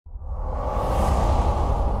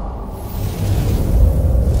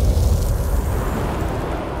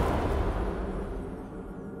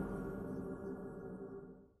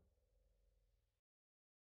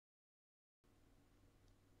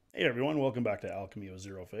Hey everyone, welcome back to Alchemy of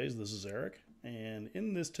Zero Phase. This is Eric, and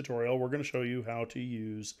in this tutorial we're going to show you how to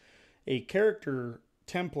use a character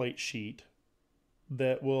template sheet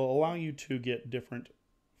that will allow you to get different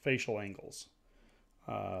facial angles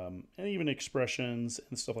and even expressions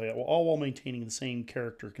and stuff like that, all while maintaining the same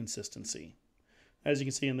character consistency. As you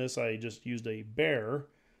can see in this, I just used a bear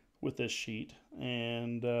with this sheet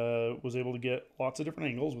and was able to get lots of different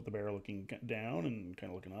angles with the bear looking down and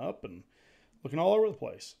kind of looking up and looking all over the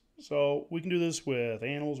place. So we can do this with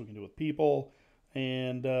animals, we can do it with people,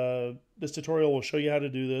 and this tutorial will show you how to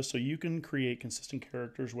do this so you can create consistent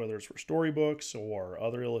characters, whether it's for storybooks or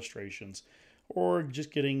other illustrations, or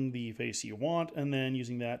just getting the face you want and then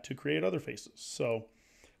using that to create other faces. So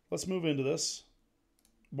let's move into this.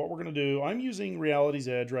 What we're going to do, I'm using Reality's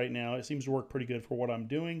Edge right now. It seems to work pretty good for what I'm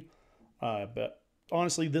doing, but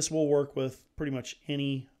honestly, this will work with pretty much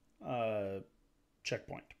any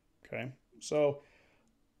checkpoint. Okay, so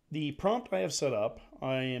the prompt I have set up,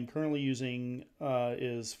 I am currently using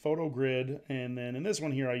is photo grid, and then in this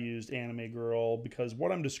one here I used anime girl because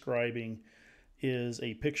what I'm describing is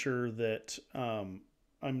a picture that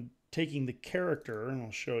I'm taking the character, and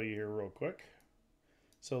I'll show you here real quick.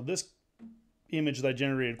 So this image that I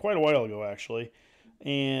generated quite a while ago actually,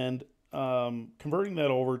 and converting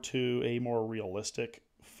that over to a more realistic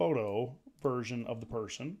photo version of the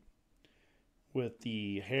person. With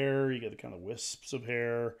the hair, you get the kind of wisps of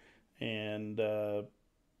hair, and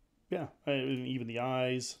yeah, even the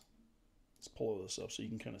eyes. Let's pull this up so you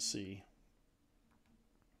can kind of see.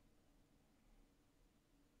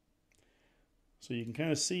 So you can kind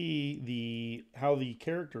of see how the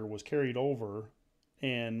character was carried over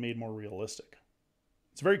and made more realistic.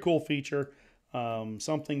 It's a very cool feature.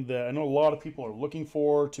 Something that I know a lot of people are looking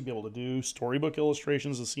for to be able to do storybook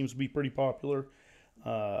illustrations. This seems to be pretty popular.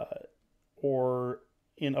 Or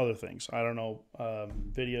in other things. I don't know,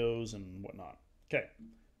 videos and whatnot. Okay,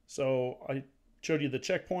 so I showed you the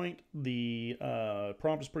checkpoint. The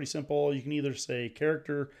prompt is pretty simple. You can either say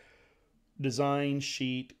character design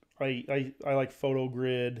sheet. I like photo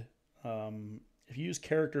grid. If you use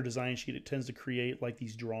character design sheet, it tends to create like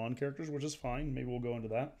these drawn characters, which is fine. Maybe we'll go into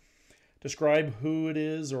that. Describe who it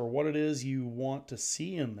is or what it is you want to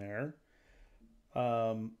see in there.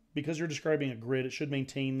 Because you're describing a grid, it should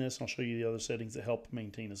maintain this. I'll show you the other settings that help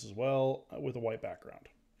maintain this as well with a white background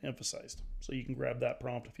emphasized. So you can grab that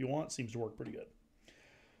prompt if you want. It seems to work pretty good.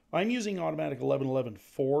 I'm using Automatic 1111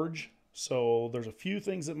 Forge, so there's a few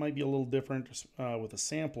things that might be a little different with the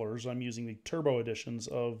samplers. I'm using the turbo editions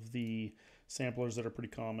of the samplers that are pretty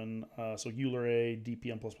common. So Euler A,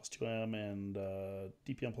 DPM++2M, and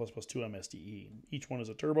DPM++2M SDE. Each one is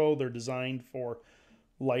a turbo. They're designed for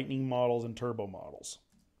Lightning models and turbo models.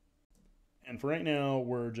 And for right now,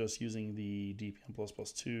 we're just using the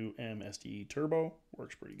DPM++2M SDE Turbo.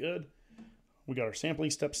 Works pretty good. We got our sampling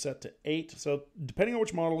steps set to 8. So depending on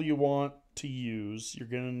which model you want to use, you're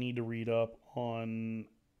going to need to read up on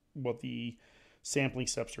what the sampling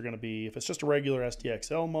steps are going to be. If it's just a regular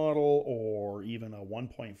SDXL model or even a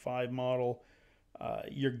 1.5 model,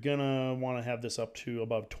 you're going to want to have this up to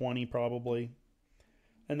above 20 probably.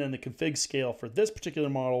 And then the config scale for this particular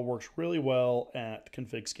model works really well at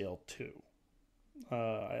config scale 2.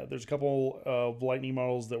 There's a couple of Lightning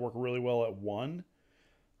models that work really well at 1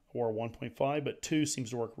 or 1.5, but 2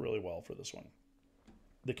 seems to work really well for this one.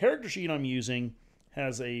 The character sheet I'm using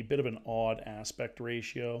has a bit of an odd aspect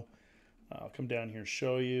ratio. I'll come down here and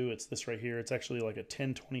show you. It's this right here. It's actually like a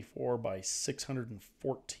 1024 by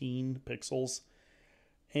 614 pixels.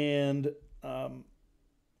 And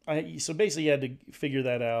so basically you had to figure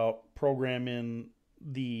that out, program in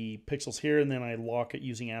the pixels here, and then I lock it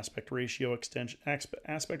using aspect ratio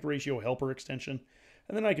helper extension,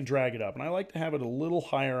 and then I can drag it up. And I like to have it a little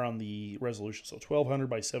higher on the resolution, so 1200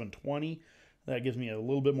 by 720. That gives me a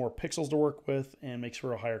little bit more pixels to work with and makes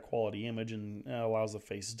for a higher quality image and allows the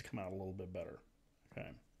faces to come out a little bit better. Okay.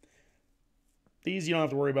 These you don't have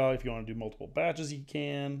to worry about. If you want to do multiple batches, you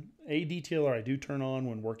can. A detailer I do turn on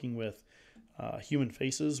when working with human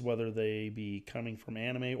faces, whether they be coming from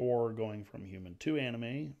anime or going from human to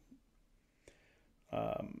anime.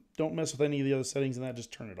 Don't mess with any of the other settings in that,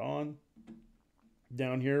 just turn it on.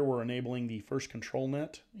 Down here, we're enabling the first control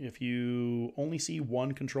net. If you only see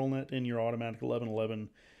one control net in your Automatic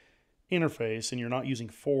 1111 interface and you're not using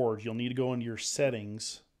Forge, you'll need to go into your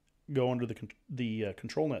settings, go under the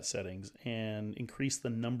control net settings, and increase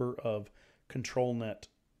the number of control net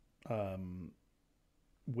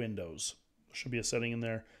windows. Should be a setting in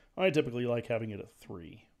there. I typically like having it at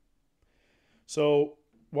 3. So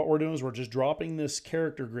what we're doing is we're just dropping this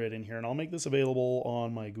character grid in here, and I'll make this available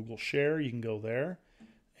on my Google Share. You can go there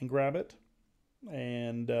and grab it.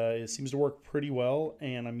 and it seems to work pretty well,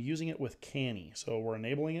 and I'm using it with Canny. So we're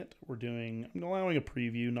enabling it. I'm allowing a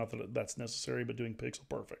preview, not that that's necessary, but doing pixel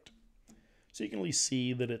perfect. So you can at least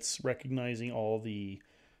see that it's recognizing all the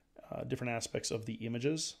different aspects of the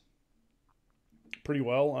images pretty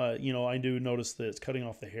well. I do notice that it's cutting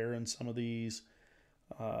off the hair in some of these,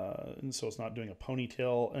 and so it's not doing a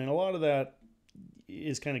ponytail, and a lot of that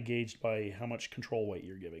is kind of gauged by how much control weight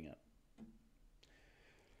you're giving it.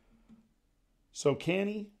 So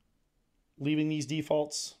Canny, leaving these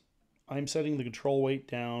defaults, I'm setting the control weight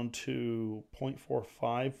down to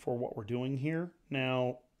 0.45 for what we're doing here.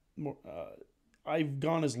 Now, I've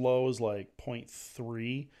gone as low as like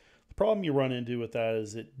 0.3. The problem you run into with that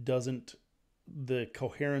is the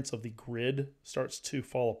coherence of the grid starts to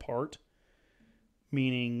fall apart,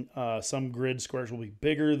 meaning some grid squares will be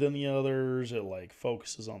bigger than the others. It like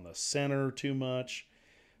focuses on the center too much.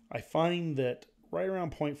 I find that right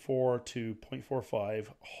around 0.4 to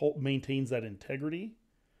 0.45 maintains that integrity.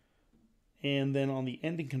 And then on the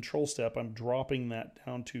ending control step, I'm dropping that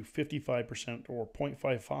down to 55% or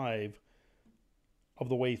 0.55 of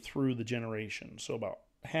the way through the generation. So about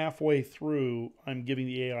halfway through, I'm giving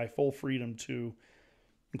the AI full freedom to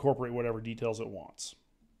incorporate whatever details it wants.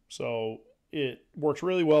 So it works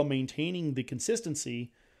really well maintaining the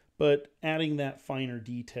consistency, but adding that finer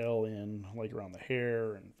detail in, like around the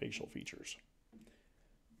hair and facial features.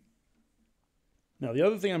 Now, the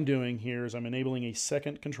other thing I'm doing here is I'm enabling a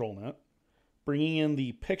second control net, bringing in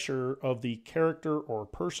the picture of the character or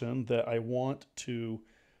person that I want to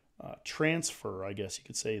transfer, I guess you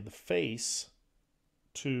could say, the face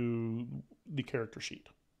to the character sheet.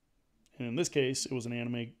 And in this case, it was an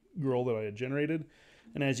anime girl that I had generated.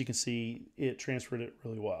 And as you can see, it transferred it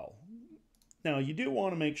really well. Now, you do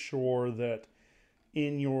want to make sure that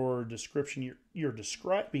in your description, you're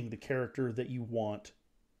describing the character that you want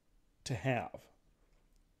to have.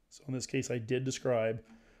 So in this case, I did describe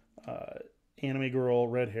anime girl,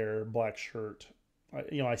 red hair, black shirt.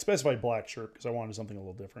 I specified black shirt because I wanted something a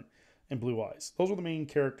little different, and blue eyes. Those were the main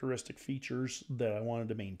characteristic features that I wanted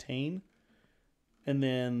to maintain. And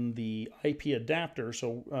then the IP adapter,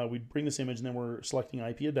 so we bring this image and then we're selecting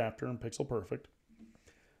IP adapter and pixel perfect.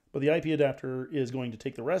 But the IP adapter is going to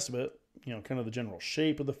take the rest of it, kind of the general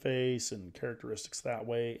shape of the face and characteristics that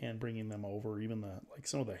way, and bringing them over. Even like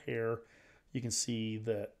some of the hair, you can see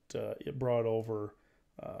that it brought over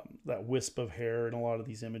that wisp of hair in a lot of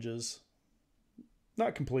these images.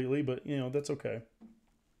 Not completely, but that's okay.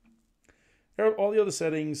 All the other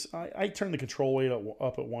settings, I turned the control weight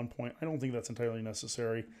up at one point. I don't think that's entirely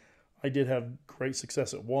necessary. I did have great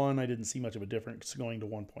success at 1. I didn't see much of a difference going to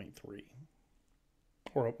 1.3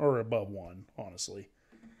 or above 1, honestly.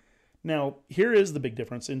 Now, here is the big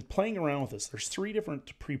difference. In playing around with this, there's 3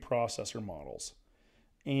 different preprocessor models.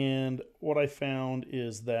 And what I found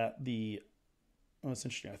is that it's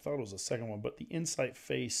interesting, I thought it was the second one, but the Insight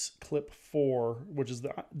Face Clip 4, which is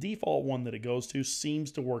the default one that it goes to,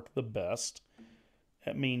 seems to work the best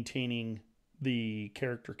at maintaining the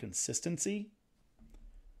character consistency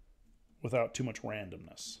without too much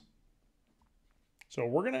randomness. So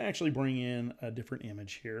we're going to actually bring in a different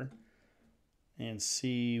image here and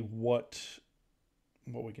see what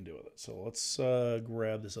we can do with it. So let's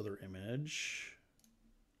grab this other image.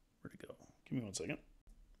 Where'd it go? Give me 1 second.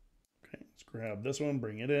 Okay, let's grab this one,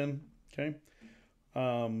 bring it in. Okay.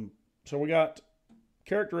 So we got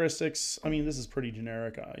characteristics. I mean, this is pretty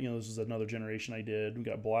generic. This is another generation I did. We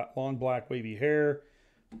got long black wavy hair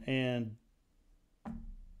and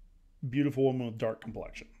beautiful woman with dark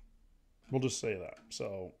complexion. We'll just say that.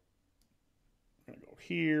 So we're going to go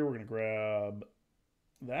here. We're going to grab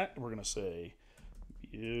that. We're going to say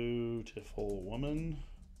beautiful woman,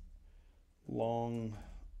 long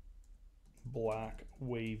black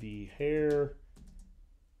wavy hair,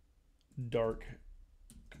 dark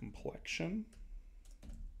complexion.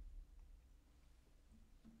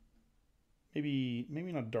 Maybe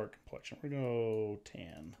not dark complexion. We're going to go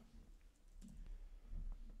tan.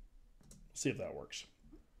 See if that works.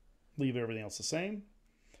 Leave everything else the same.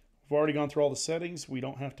 We've already gone through all the settings. We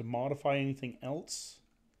don't have to modify anything else.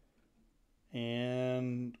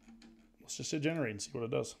 And let's just hit generate and see what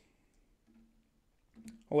it does.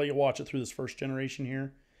 I'll let you watch it through this first generation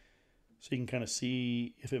here so you can kind of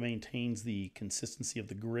see if it maintains the consistency of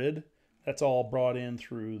the grid. That's all brought in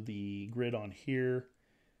through the grid on here,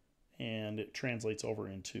 and it translates over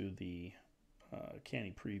into the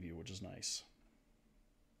Canny preview, which is nice.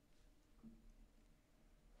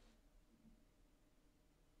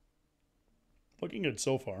 Looking good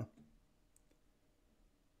so far.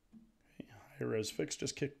 Okay, high-res fix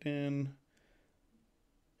just kicked in.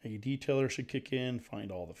 A detailer should kick in,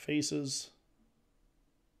 find all the faces.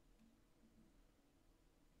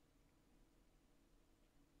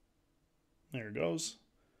 There it goes.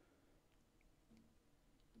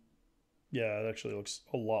 Yeah, it actually looks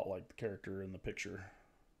a lot like the character in the picture.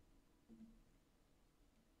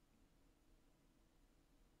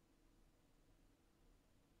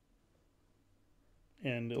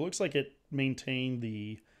 And it looks like it maintained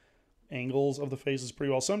the angles of the faces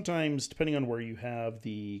pretty well. Sometimes, depending on where you have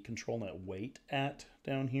the controlnet weight at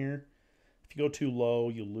down here, if you go too low,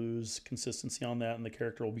 you lose consistency on that, and the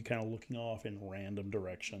character will be kind of looking off in random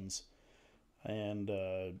directions, and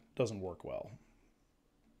doesn't work well.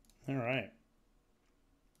 All right,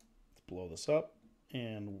 let's blow this up,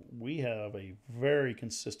 and we have a very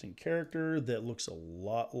consistent character that looks a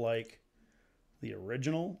lot like the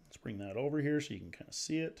original. Let's bring that over here so you can kind of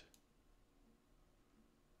see it.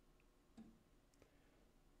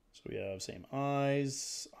 So we have same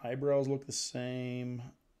eyes, eyebrows look the same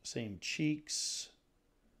cheeks,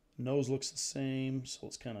 nose looks the same. So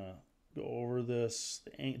let's kind of go over this.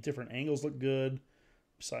 The different angles look good.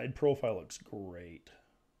 Side profile looks great.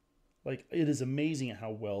 Like, it is amazing how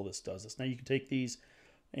well this does this. Now you can take these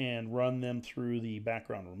and run them through the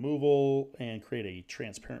background removal and create a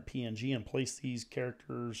transparent PNG and place these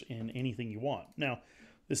characters in anything you want. Now,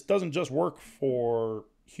 this doesn't just work for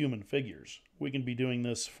human figures. We can be doing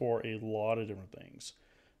this for a lot of different things.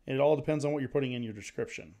 And it all depends on what you're putting in your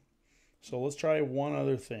description. So let's try one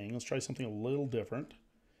other thing. Let's try something a little different.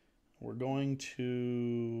 We're going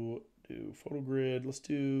to do photo grid. Let's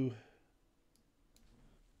do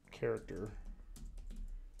character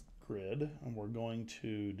grid, and we're going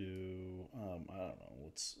to do I don't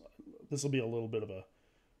know, this will be a little bit of a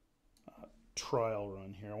trial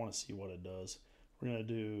run here. I want to see what it does. We're going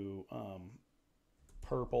to do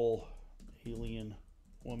purple alien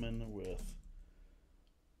woman with,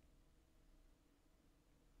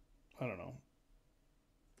 I don't know,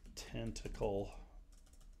 tentacle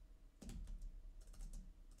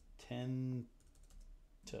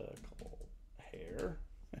hair.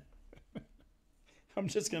 I'm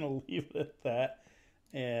just going to leave it at that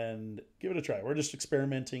and give it a try. We're just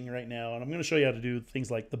experimenting right now, and I'm going to show you how to do things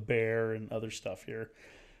like the bear and other stuff here,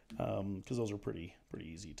 because those are pretty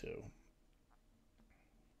easy too.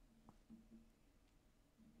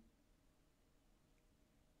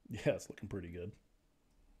 Yeah, it's looking pretty good.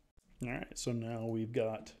 All right, so now we've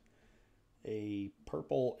got a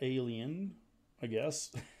purple alien, I guess.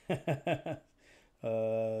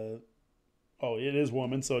 Oh, it is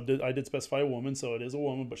woman, so I did specify a woman, so it is a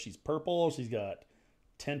woman, but she's purple. She's got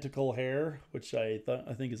tentacle hair, which I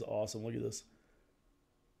think is awesome. Look at this.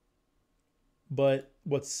 But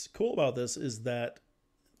what's cool about this is that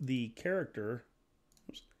the character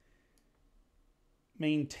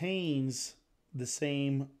maintains the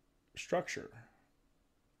same structure.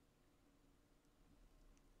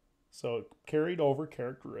 So it carried over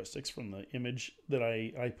characteristics from the image that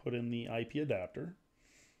I put in the IP adapter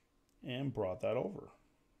and brought that over.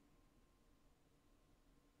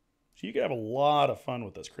 So you can have a lot of fun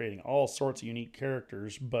with this, creating all sorts of unique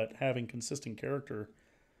characters, but having consistent character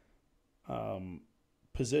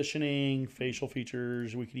positioning, facial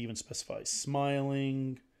features. We could even specify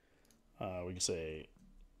smiling. We could say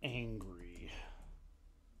angry.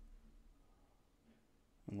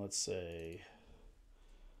 And let's say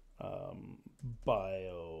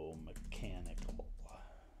biomechanical.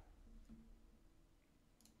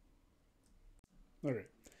 Okay.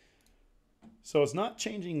 So it's not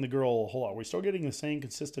changing the girl a whole lot. We're still getting the same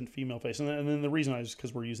consistent female face. And then the reason is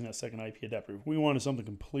because we're using that second IP adapter. If we wanted something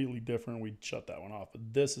completely different, we'd shut that one off.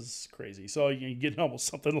 But this is crazy. So you get almost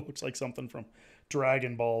something that looks like something from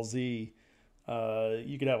Dragon Ball Z.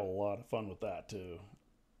 You could have a lot of fun with that too.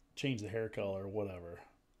 Change the hair color, whatever.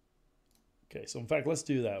 Okay, so in fact, let's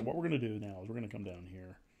do that. What we're going to do now is we're going to come down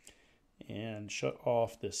here and shut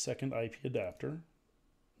off this second IP adapter.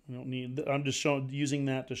 We don't need. I'm just using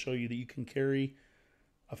that to show you that you can carry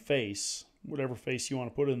a face, whatever face you want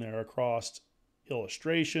to put in there, across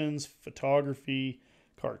illustrations, photography,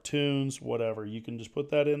 cartoons, whatever. You can just put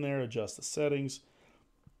that in there, adjust the settings.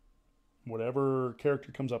 Whatever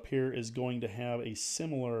character comes up here is going to have a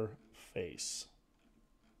similar face,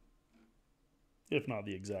 if not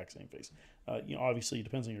the exact same face. Obviously, it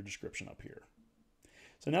depends on your description up here.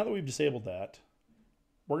 So now that we've disabled that,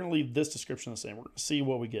 we're going to leave this description the same. We're going to see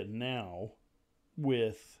what we get now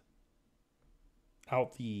without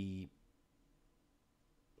the...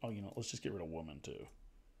 let's just get rid of woman too.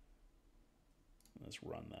 Let's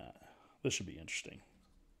run that. This should be interesting.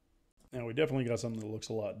 Now we definitely got something that looks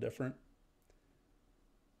a lot different.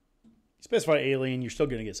 You specify alien, you're still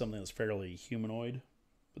going to get something that's fairly humanoid,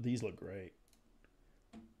 but these look great.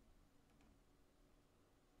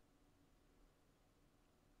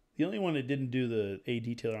 The only one that didn't do the A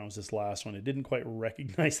detailer on was this last one. It didn't quite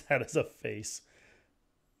recognize that as a face.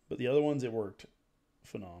 But the other ones, it worked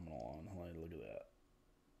phenomenal on. Look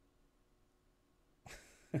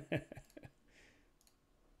at that.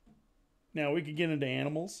 Now, we could get into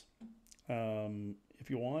animals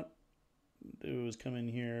if you want. It was come in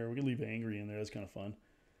here. We can leave angry in there. That's kind of fun.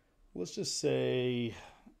 Let's just say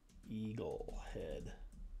eagle head.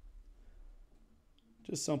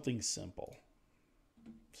 Just something simple.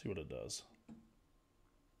 See what it does.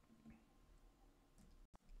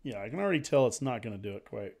 Yeah, I can already tell it's not going to do it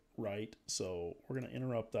quite right, so we're going to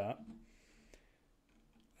interrupt that.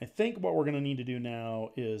 I think what we're going to need to do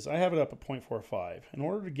now is, I have it up at 0.45. In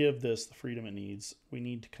order to give this the freedom it needs, we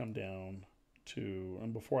need to come down to,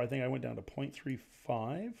 and before I think I went down to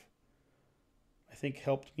 0.35, I think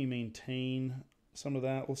helped me maintain some of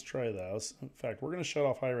that. Let's try that. In fact, we're going to shut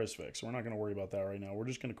off high-res fix, so we're not going to worry about that right now. We're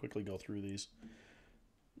just going to quickly go through these,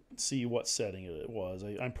 see what setting it was.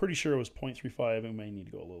 I'm pretty sure it was 0.35. We may need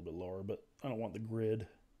to go a little bit lower, but I don't want the grid.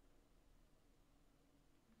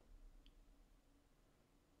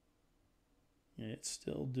 Yeah, it's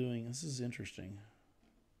still doing, this is interesting.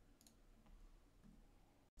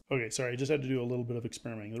 Okay, sorry, I just had to do a little bit of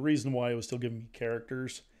experimenting. The reason why it was still giving me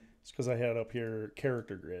characters is because I had up here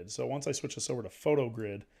character grid. So once I switched this over to photo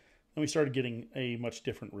grid, then we started getting a much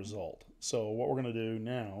different result. So what we're going to do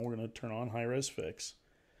now, we're going to turn on high-res fix,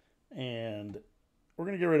 and we're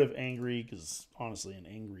going to get rid of angry, because honestly an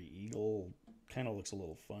angry eagle kind of looks a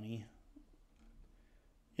little funny.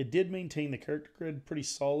 It did maintain the character grid pretty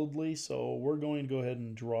solidly, so we're going to go ahead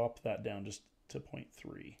and drop that down just to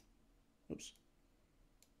 0.3. Oops.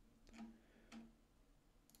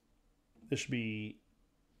 This should be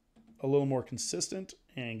a little more consistent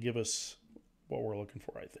and give us what we're looking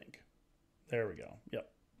for, I think. There we go. Yep,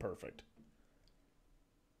 perfect.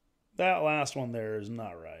 That last one there is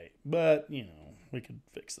not right, but, you know, we could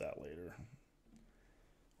fix that later.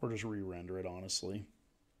 Or just re-render it, honestly.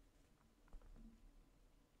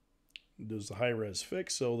 Does the high-res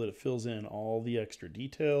fix so that it fills in all the extra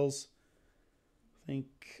details. I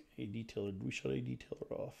think a detailer, did we shut a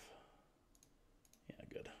detailer off? Yeah,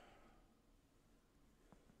 good.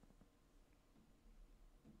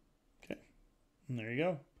 Okay, and there you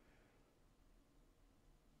go.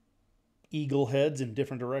 Eagle heads in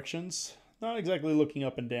different directions. Not exactly looking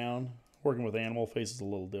up and down. Working with animal faces a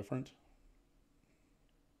little different.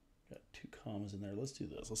 Got 2 commas in there. Let's do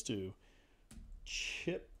this. Let's do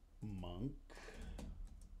chipmunk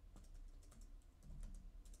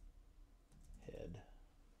head.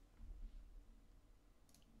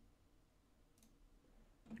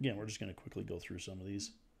 Again, we're just going to quickly go through some of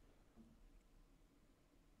these.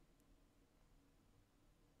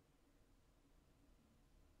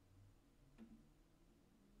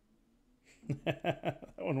 That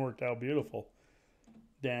one worked out beautiful.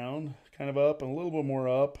 Down, kind of up, and a little bit more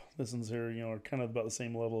up. This one's here, you know, are kind of about the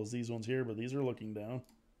same level as these ones here, but these are looking down.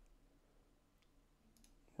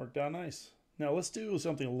 Worked out nice. Now let's do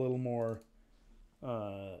something a little more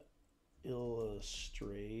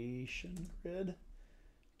illustration grid.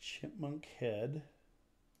 Chipmunk head.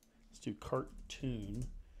 Let's do cartoon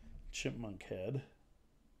chipmunk head.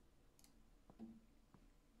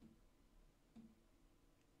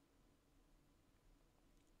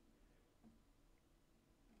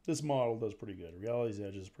 This model does pretty good. Reality's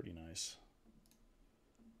Edge is pretty nice.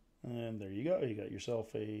 And there you go. You got yourself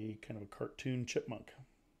a kind of a cartoon chipmunk.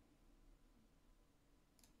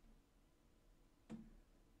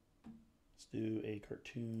 Let's do a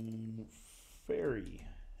cartoon fairy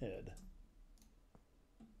head.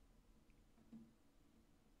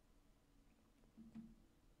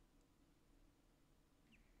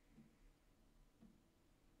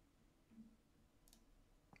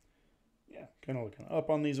 Yeah, kind of looking up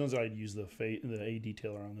on these ones. I'd use the A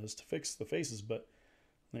detailer on this to fix the faces, but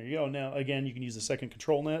there you go. Now, again, you can use the second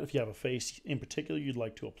control net if you have a face in particular you'd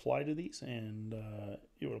like to apply to these, and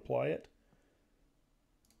you would apply it.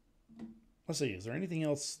 Let's see, is there anything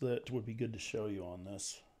else that would be good to show you on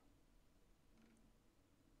this?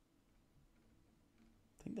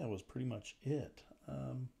 I think that was pretty much it.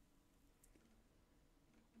 I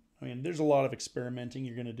mean, there's a lot of experimenting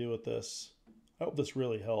you're going to do with this. I hope this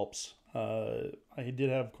really helps. I did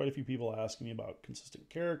have quite a few people asking me about consistent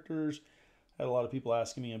characters. I had a lot of people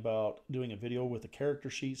asking me about doing a video with a character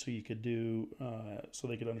sheet so you could do, so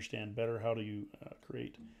they could understand better how to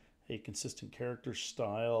create a consistent character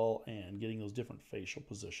style and getting those different facial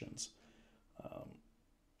positions.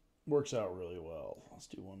 Works out really well. Let's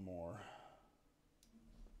do one more.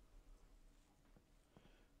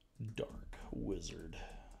 Dark Wizard.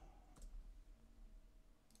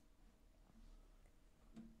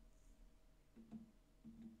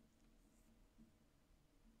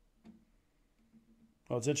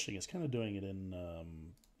 Well, it's interesting. It's kind of doing it in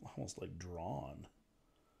almost like drawn.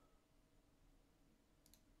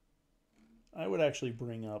 I would actually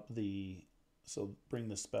bring up the, so bring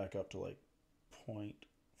this back up to like point,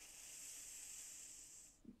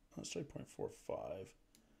 let's try 0.45.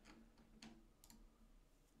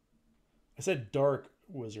 I said dark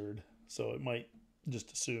wizard, so it might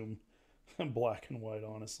just assume black and white,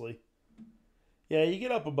 honestly. Yeah, you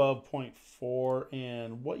get up above 0.4,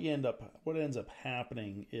 and what ends up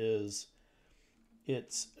happening is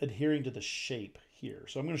it's adhering to the shape here.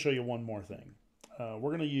 So I'm going to show you one more thing. We're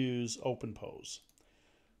going to use open pose.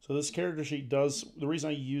 So this character sheet does, the reason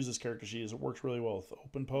I use this character sheet is it works really well with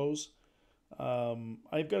open pose.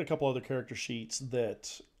 I've got a couple other character sheets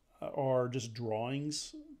that are just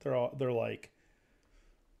drawings. They're like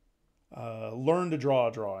learn to draw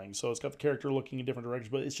a drawing. So it's got the character looking in different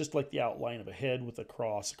directions, but it's just like the outline of a head with a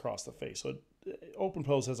cross across the face. So open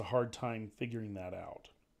pose has a hard time figuring that out.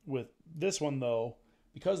 With this one though,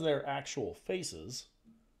 because they're actual faces,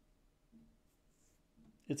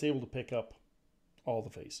 it's able to pick up all the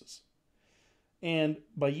faces. And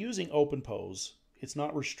by using open pose, it's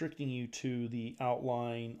not restricting you to the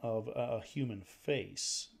outline of a human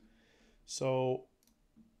face. So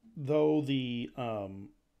though the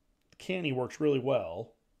canny works really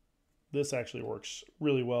well, this actually works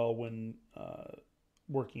really well when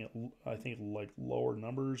working at, I think, like lower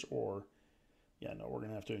numbers, or yeah, no, we're going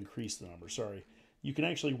to have to increase the number. Sorry. You can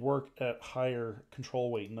actually work at higher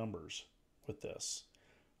control weight numbers with this.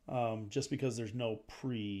 Just because there's no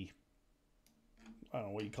I don't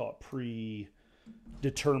know what you call it,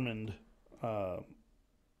 predetermined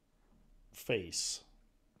face.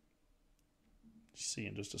 See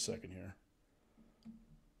in just a second here.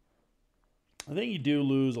 I think you do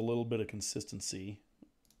lose a little bit of consistency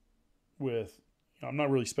with, I'm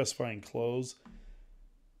not really specifying clothes.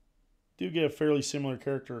 Do get a fairly similar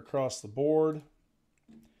character across the board.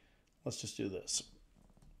 Let's just do this.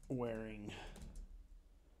 Wearing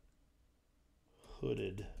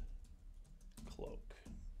hooded cloak.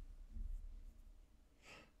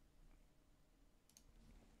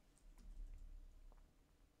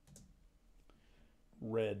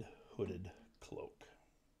 Red hooded cloak.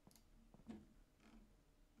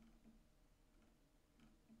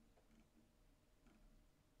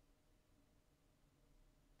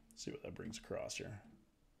 See what that brings across here.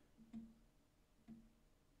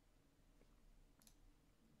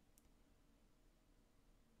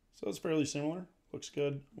 So it's fairly similar. Looks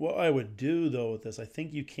good. What I would do though with this, I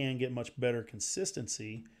think you can get much better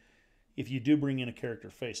consistency if you do bring in a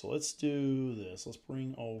character face. So let's do this. Let's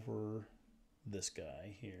bring over this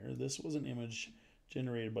guy here. This was an image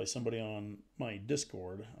generated by somebody on my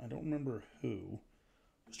Discord. I don't remember who.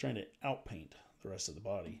 I was trying to outpaint the rest of the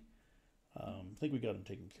body. I think we got him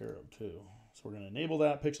taken care of too. So we're going to enable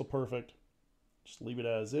that pixel perfect. Just leave it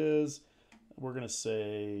as is. We're going to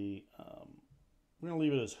say, we're going to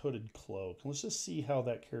leave it as hooded cloak. Let's just see how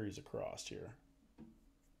that carries across here.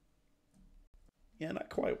 Yeah, not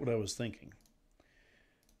quite what I was thinking.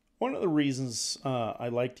 One of the reasons I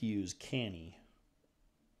like to use canny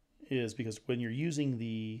is because when you're using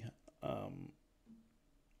the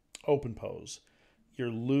open pose, you're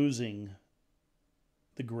losing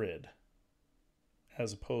the grid,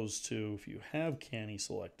 as opposed to if you have canny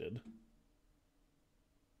selected,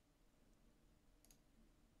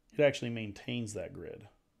 it actually maintains that grid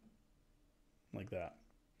like that.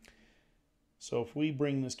 So if we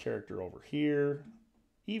bring this character over here,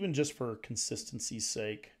 even just for consistency's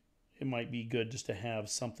sake, it might be good just to have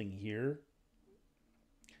something here.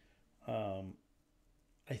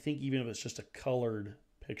 I think even if it's just a colored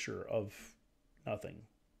picture of nothing,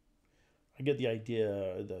 I get the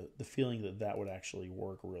idea, the feeling that that would actually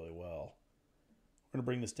work really well. We're going to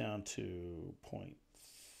bring this down to 0.3,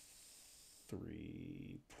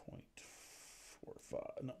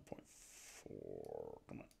 0.45, not 0.4,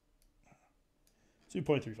 come on. Let's do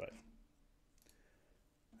 0.35.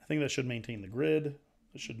 I think that should maintain the grid.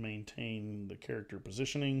 It should maintain the character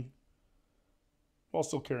positioning while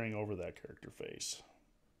still carrying over that character face.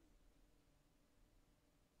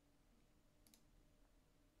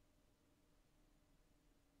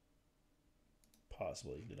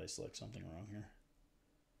 Possibly. Did I select something wrong here?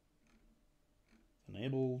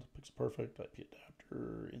 Enabled, pixel perfect, IP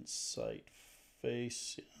adapter, insight,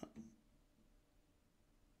 face. Yeah.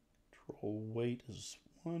 Control weight is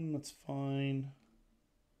 1, that's fine.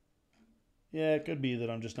 Yeah, it could be that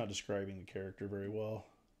I'm just not describing the character very well.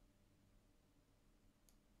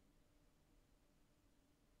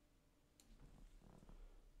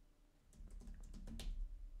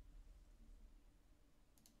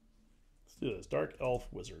 Let's do this. Dark Elf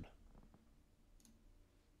Wizard.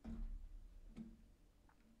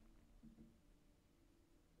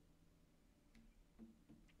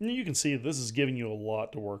 You can see this is giving you a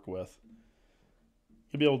lot to work with.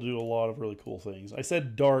 You'll be able to do a lot of really cool things. I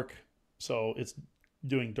said dark, so it's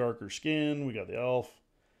doing darker skin. We got the elf.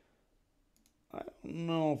 I don't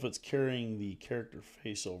know if it's carrying the character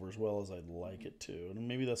face over as well as I'd like it to. And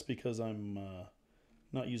maybe that's because I'm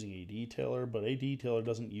not using a detailer, but a detailer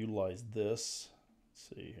doesn't utilize this. Let's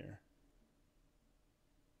see here.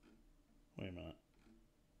 Wait a minute.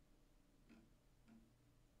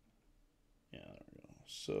 Yeah, there we go.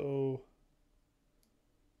 So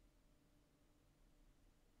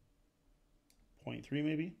 0.3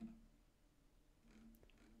 maybe.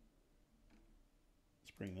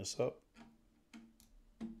 Let's bring this up.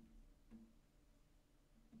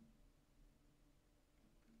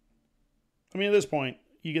 I mean, at this point,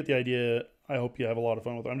 you get the idea. I hope you have a lot of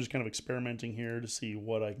fun with it. I'm just kind of experimenting here to see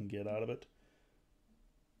what I can get out of it.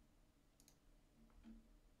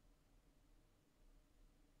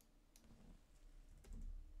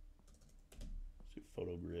 Let's do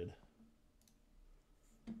photo grid.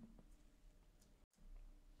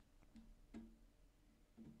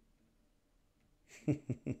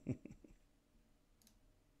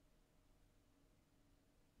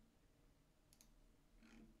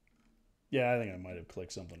 Yeah, I think I might have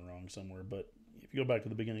clicked something wrong somewhere, but if you go back to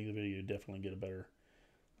the beginning of the video, you definitely get a better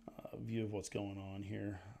view of what's going on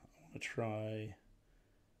here. I want to try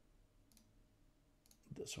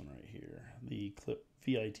this one right here, the clip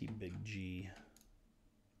VIT Big G.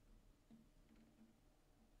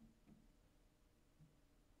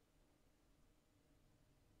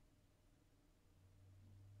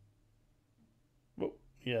 Whoa,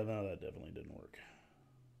 yeah, no, that definitely didn't work.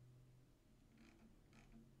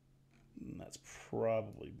 And that's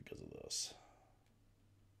probably because of this.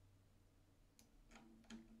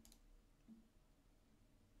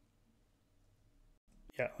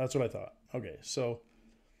 Yeah, that's what I thought. Okay, so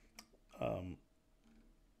where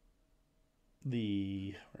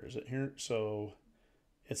is it here? So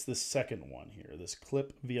it's the second one here, this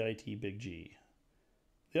clip VIT Big G.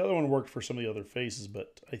 The other one worked for some of the other faces,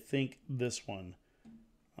 but I think this one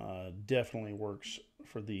definitely works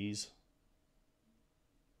for these.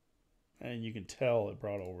 And you can tell it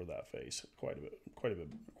brought over that face quite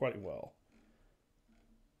well.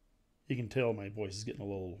 You can tell my voice is getting a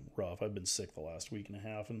little rough. I've been sick the last week and a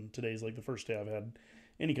half, and today's like the first day I've had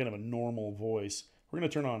any kind of a normal voice. We're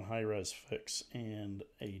going to turn on high res fix and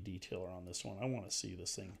a detailer on this one. I want to see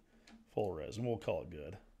this thing full res, and we'll call it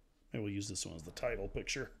good. Maybe we'll use this one as the title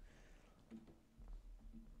picture.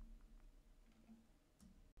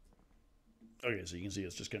 Okay, so you can see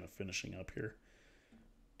it's just kind of finishing up here.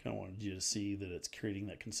 Kind of wanted you to see that it's creating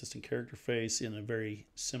that consistent character face in a very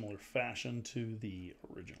similar fashion to the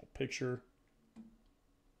original picture.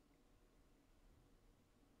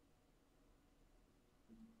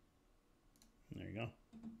 There you go.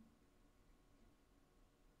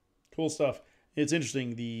 Cool stuff. It's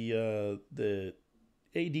interesting. The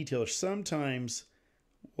A detailer sometimes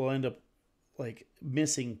will end up like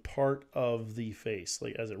missing part of the face,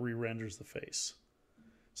 like as it re-renders the face.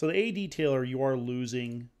 So the A detailer, you are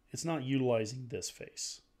losing. It's not utilizing this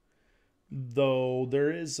face, though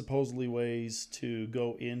there is supposedly ways to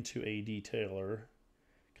go into a detailer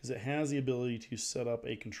because it has the ability to set up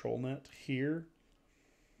a control net here.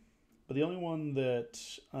 But the only one that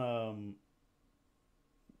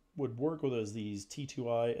would work with is these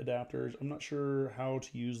T2I adapters. I'm not sure how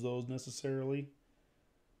to use those necessarily,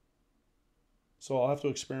 so I'll have to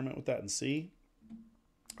experiment with that and see.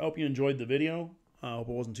 I hope you enjoyed the video. I hope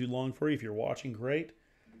it wasn't too long for you. If you're watching, great.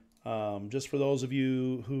 Just for those of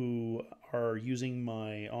you who are using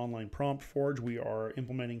my online prompt forge, we are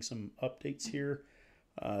implementing some updates here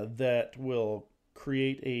that will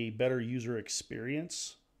create a better user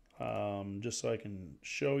experience. Just so I can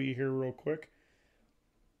show you here real quick.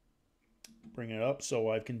 Bring it up. So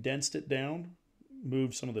I've condensed it down,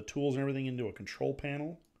 moved some of the tools and everything into a control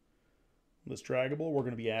panel that's draggable. We're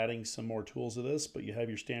going to be adding some more tools to this, but you have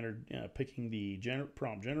your standard picking the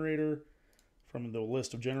prompt generator from the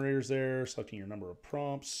list of generators there, selecting your number of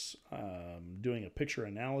prompts, doing a picture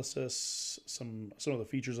analysis, some of the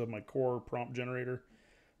features of my core prompt generator,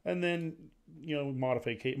 and then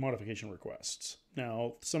modification requests.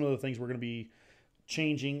 Now, some of the things we're going to be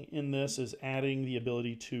changing in this is adding the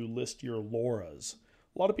ability to list your LoRa's.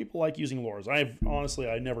 A lot of people like using LoRa's. I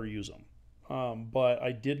never use them. But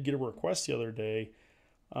I did get a request the other day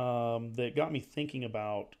that got me thinking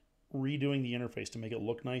about redoing the interface to make it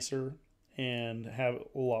look nicer and have it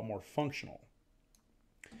a lot more functional.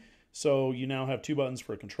 So you now have two buttons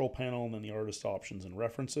for a control panel and then the artist options and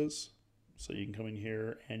references. So you can come in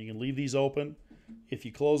here and you can leave these open. If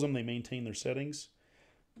you close them, they maintain their settings.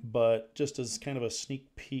 But just as kind of a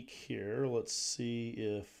sneak peek here, let's see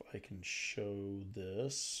if I can show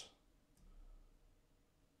this.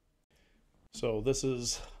 So this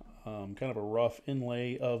is kind of a rough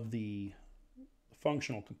inlay of the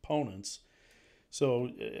functional components. So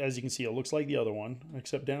as you can see, it looks like the other one,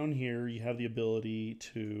 except down here you have the ability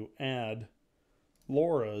to add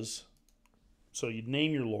LoRa's. So you'd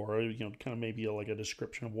name your LoRa, kind of maybe like a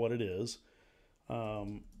description of what it is.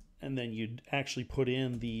 And then you'd actually put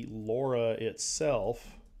in the LoRa itself,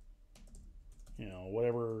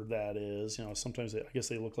 whatever that is. Sometimes I guess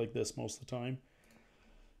they look like this most of the time.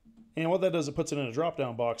 And what that does, it puts it in a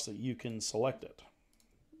drop-down box that you can select it.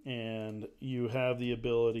 And you have the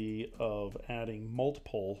ability of adding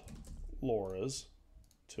multiple LoRa's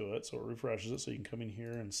to it. So it refreshes it, so you can come in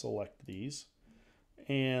here and select these.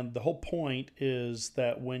 And the whole point is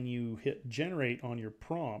that when you hit generate on your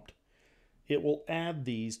prompt, it will add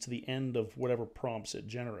these to the end of whatever prompts it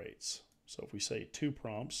generates. So if we say 2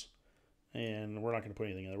 prompts, and we're not going to put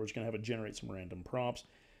anything in there, we're just going to have it generate some random prompts,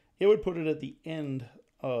 it would put it at the end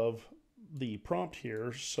of the prompt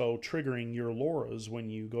here, so triggering your LoRa's when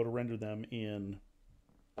you go to render them in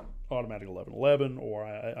Automatic 1111, or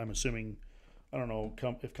I'm assuming, I don't know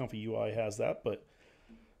if Comfy UI has that, but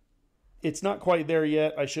it's not quite there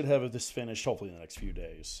yet. I should have this finished hopefully in the next few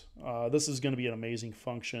days. This is going to be an amazing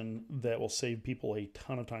function that will save people a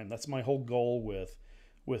ton of time. That's my whole goal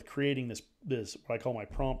with creating this what I call my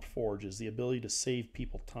prompt forge, is the ability to save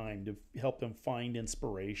people time, to help them find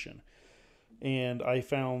inspiration. And I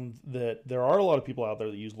found that there are a lot of people out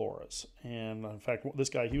there that use LoRa's. And in fact,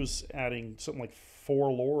 this guy, he was adding something like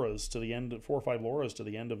 4 LoRa's to the end, 4 or 5 LoRa's to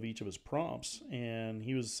the end of each of his prompts. And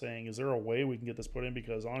he was saying, is there a way we can get this put in?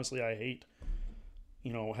 Because honestly, I hate,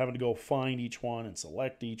 having to go find each one and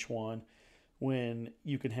select each one, when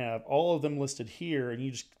you can have all of them listed here and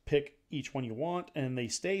you just pick each one you want and they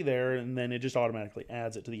stay there, and then it just automatically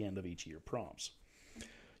adds it to the end of each of your prompts.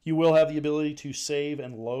 You will have the ability to save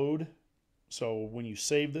and load. So when you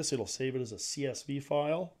save this, it'll save it as a CSV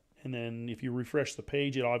file. And then if you refresh the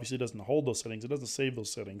page, it obviously doesn't hold those settings. It doesn't save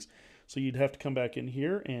those settings. So you'd have to come back in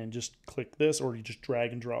here and just click this, or you just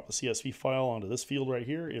drag and drop the CSV file onto this field right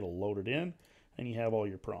here. It'll load it in, and you have all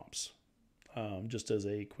your prompts. Just as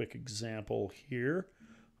a quick example here,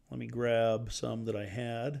 let me grab some that I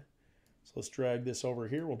had. So let's drag this over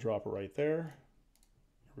here. We'll drop it right there.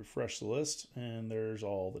 Refresh the list, and there's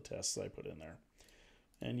all the tests I put in there.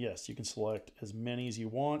 And yes, you can select as many as you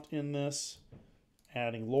want in this,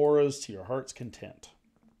 adding LoRa's to your heart's content.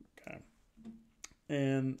 Okay.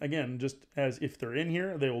 And again, just as if they're in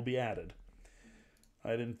here, they will be added.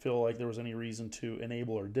 I didn't feel like there was any reason to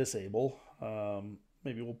enable or disable.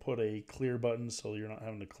 Maybe we'll put a clear button so you're not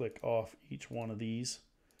having to click off each one of these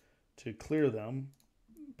to clear them.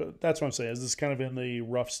 But that's what I'm saying, is this is kind of in the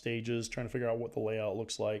rough stages, trying to figure out what the layout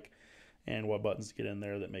looks like and what buttons to get in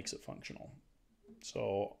there that makes it functional.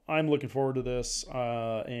 So I'm looking forward to this,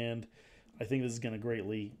 and I think this is going to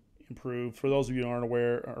greatly improve. For those of you who aren't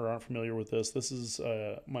aware or aren't familiar with this, this is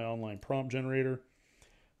my online prompt generator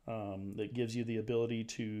that gives you the ability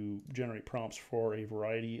to generate prompts for a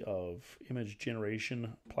variety of image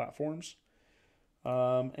generation platforms,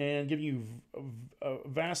 and give you a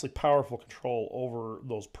vastly powerful control over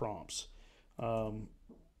those prompts. So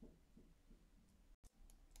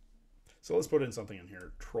let's put in something in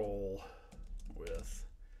here. Troll with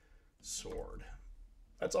sword.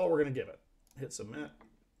 That's all we're going to give it. Hit submit.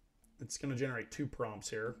 It's going to generate 2 prompts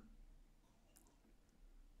here.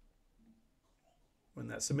 When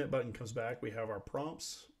that submit button comes back, we have our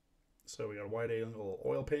prompts. So we got a wide angle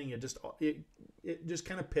oil painting. It just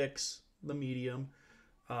kind of picks the medium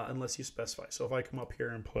unless you specify. So if I come up here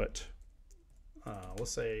and put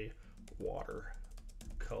let's say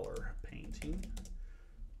watercolor painting,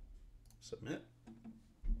 submit,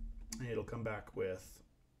 and it'll come back with,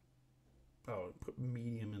 put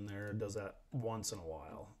medium in there. It does that once in a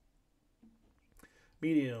while.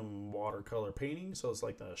 Medium watercolor painting, so it's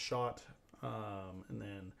like the shot, and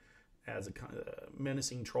then adds a kind of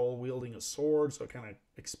menacing troll wielding a sword, so it kind of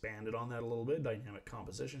expanded on that a little bit. Dynamic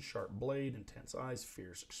composition, sharp blade, intense eyes,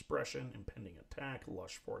 fierce expression, impending attack,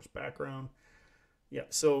 lush forest background. Yeah,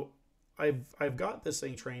 so I've got this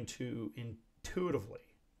thing trained to intuitively,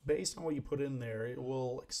 based on what you put in there, it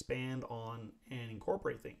will expand on and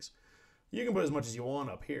incorporate things. You can put as much as you want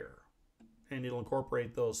up here, and it'll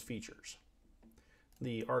incorporate those features.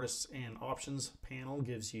 The Artists and Options panel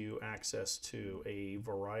gives you access to a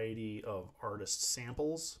variety of artist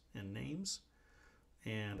samples and names,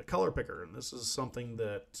 and a color picker. And this is something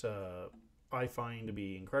that I find to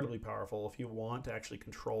be incredibly powerful if you want to actually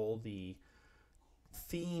control the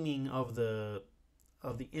theming of the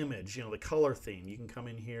the image, the color theme. You can come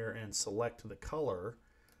in here and select the color,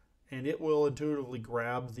 and it will intuitively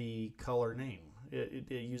grab the color name.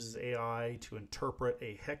 It uses AI to interpret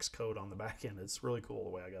a hex code on the back end. It's really cool the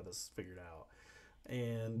way I got this figured out.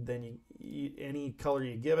 And then any color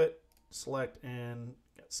you give it, select, and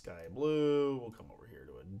got sky blue. We'll come over here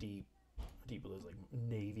to a deep blue, is like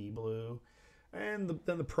navy blue. And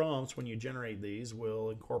then the prompts, when you generate these, will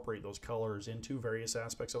incorporate those colors into various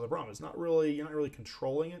aspects of the prompt. It's not really, you're not really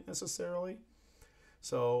controlling it necessarily.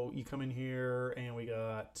 So you come in here and we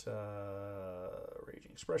got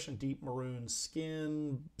raging expression, deep maroon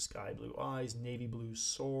skin, sky blue eyes, navy blue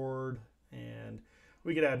sword, and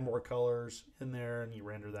we could add more colors in there, and you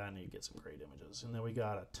render that and you get some great images. And then we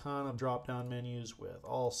got a ton of drop-down menus with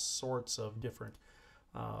all sorts of different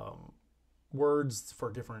words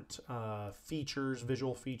for different features,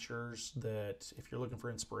 visual features, that if you're looking for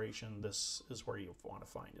inspiration, this is where you want to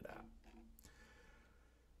find it at.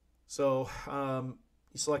 So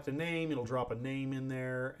you select a name, it'll drop a name in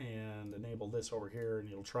there and enable this over here, and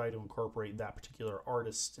it'll try to incorporate that particular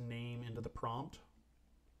artist's name into the prompt.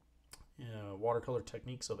 Watercolor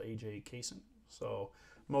techniques of AJ Kaysen. So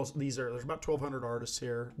there's about 1,200 artists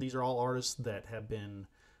here. These are all artists that have been,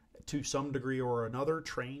 to some degree or another,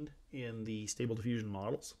 trained in the Stable Diffusion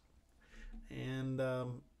models. And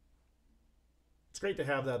it's great to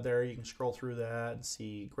have that there. You can scroll through that and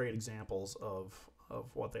see great examples of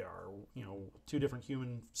what they are. 2 different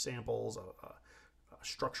human samples, a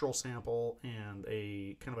structural sample, and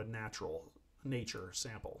a kind of a nature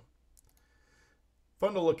sample.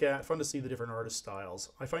 Fun to look at, fun to see the different artist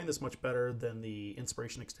styles. I find this much better than the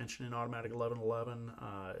inspiration extension in Automatic 1111.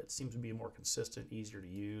 It seems to be more consistent, easier to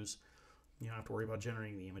use. You don't have to worry about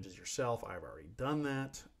generating the images yourself. I've already done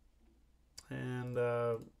that. And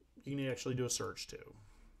you can actually do a search too.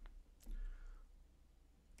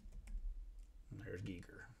 And there's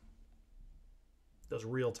Giger. Does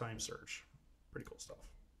real-time search. Pretty cool stuff.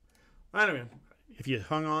 Anyway, if you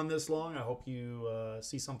hung on this long, I hope you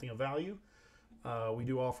see something of value. We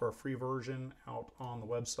do offer a free version out on the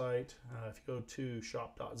website. If you go to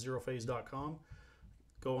shop.zerophase.com,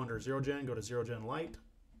 go under ZeroGen, go to ZeroGen Lite,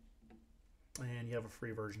 and you have a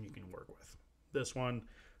free version you can work with. This one,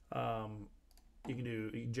 you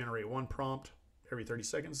can generate one prompt every 30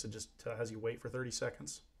 seconds. It just has you wait for 30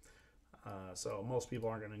 seconds. So most people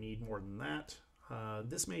aren't going to need more than that.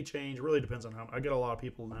 This may change. It really depends on how. I get a lot of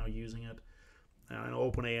people now using it. I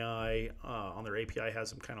know OpenAI on their API has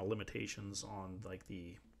some kind of limitations on like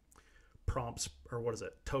the prompts, or what is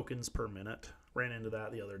it, tokens per minute. Ran into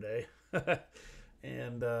that the other day.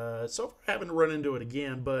 And so far I haven't run into it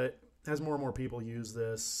again, but as more and more people use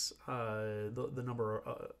this, the number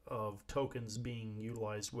of tokens being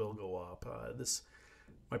utilized will go up.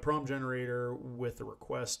 My prompt generator with the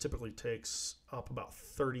request typically takes up about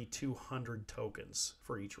 3,200 tokens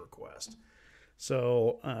for each request.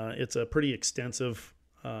 So it's a pretty extensive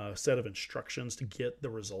set of instructions to get the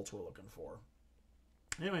results we're looking for.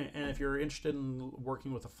 Anyway, and if you're interested in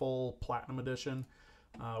working with a full Platinum Edition,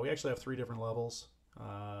 we actually have 3 different levels.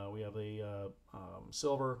 We have a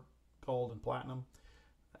Silver, Gold, and Platinum.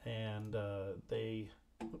 And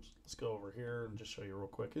let's go over here and just show you real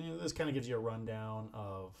quick. And, this kind of gives you a rundown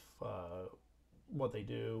of what they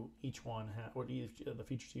do. Each one, the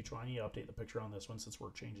features each one. You update the picture on this one since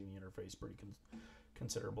we're changing the interface pretty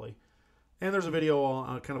considerably. And there's a video,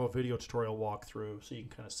 kind of a video tutorial walkthrough, so you can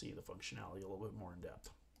kind of see the functionality a little bit more in depth.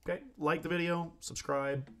 Okay, like the video,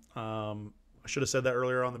 subscribe. I should have said that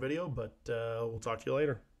earlier on the video, but we'll talk to you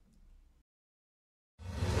later.